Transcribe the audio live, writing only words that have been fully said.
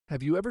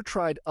Have you ever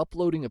tried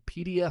uploading a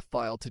PDF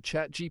file to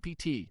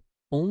ChatGPT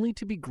only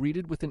to be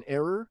greeted with an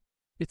error?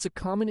 It's a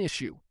common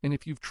issue, and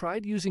if you've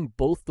tried using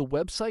both the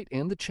website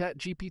and the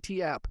ChatGPT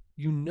app,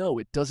 you know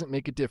it doesn't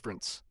make a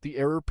difference. The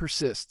error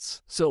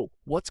persists. So,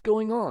 what's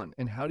going on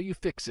and how do you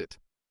fix it?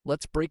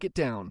 Let's break it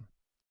down.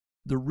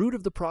 The root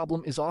of the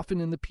problem is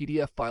often in the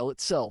PDF file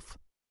itself.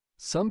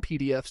 Some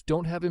PDFs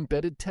don't have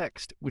embedded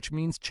text, which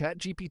means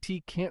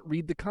ChatGPT can't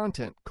read the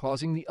content,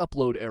 causing the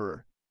upload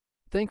error.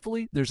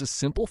 Thankfully, there's a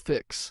simple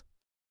fix.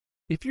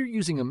 If you're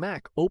using a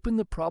Mac, open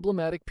the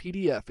problematic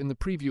PDF in the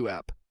Preview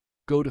app.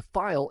 Go to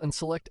File and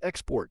select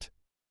Export.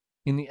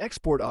 In the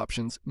Export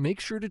options, make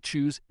sure to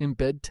choose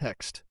Embed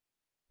Text.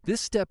 This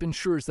step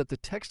ensures that the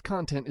text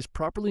content is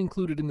properly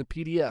included in the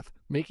PDF,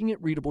 making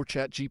it readable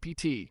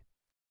ChatGPT.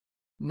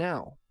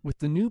 Now, with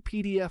the new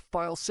PDF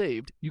file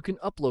saved, you can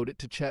upload it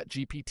to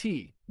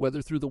ChatGPT,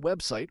 whether through the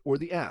website or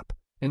the app,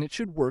 and it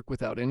should work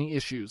without any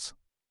issues.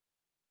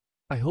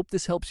 I hope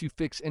this helps you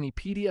fix any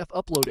PDF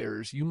upload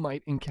errors you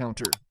might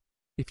encounter.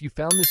 If you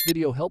found this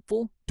video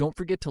helpful, don't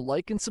forget to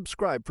like and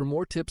subscribe for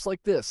more tips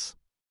like this.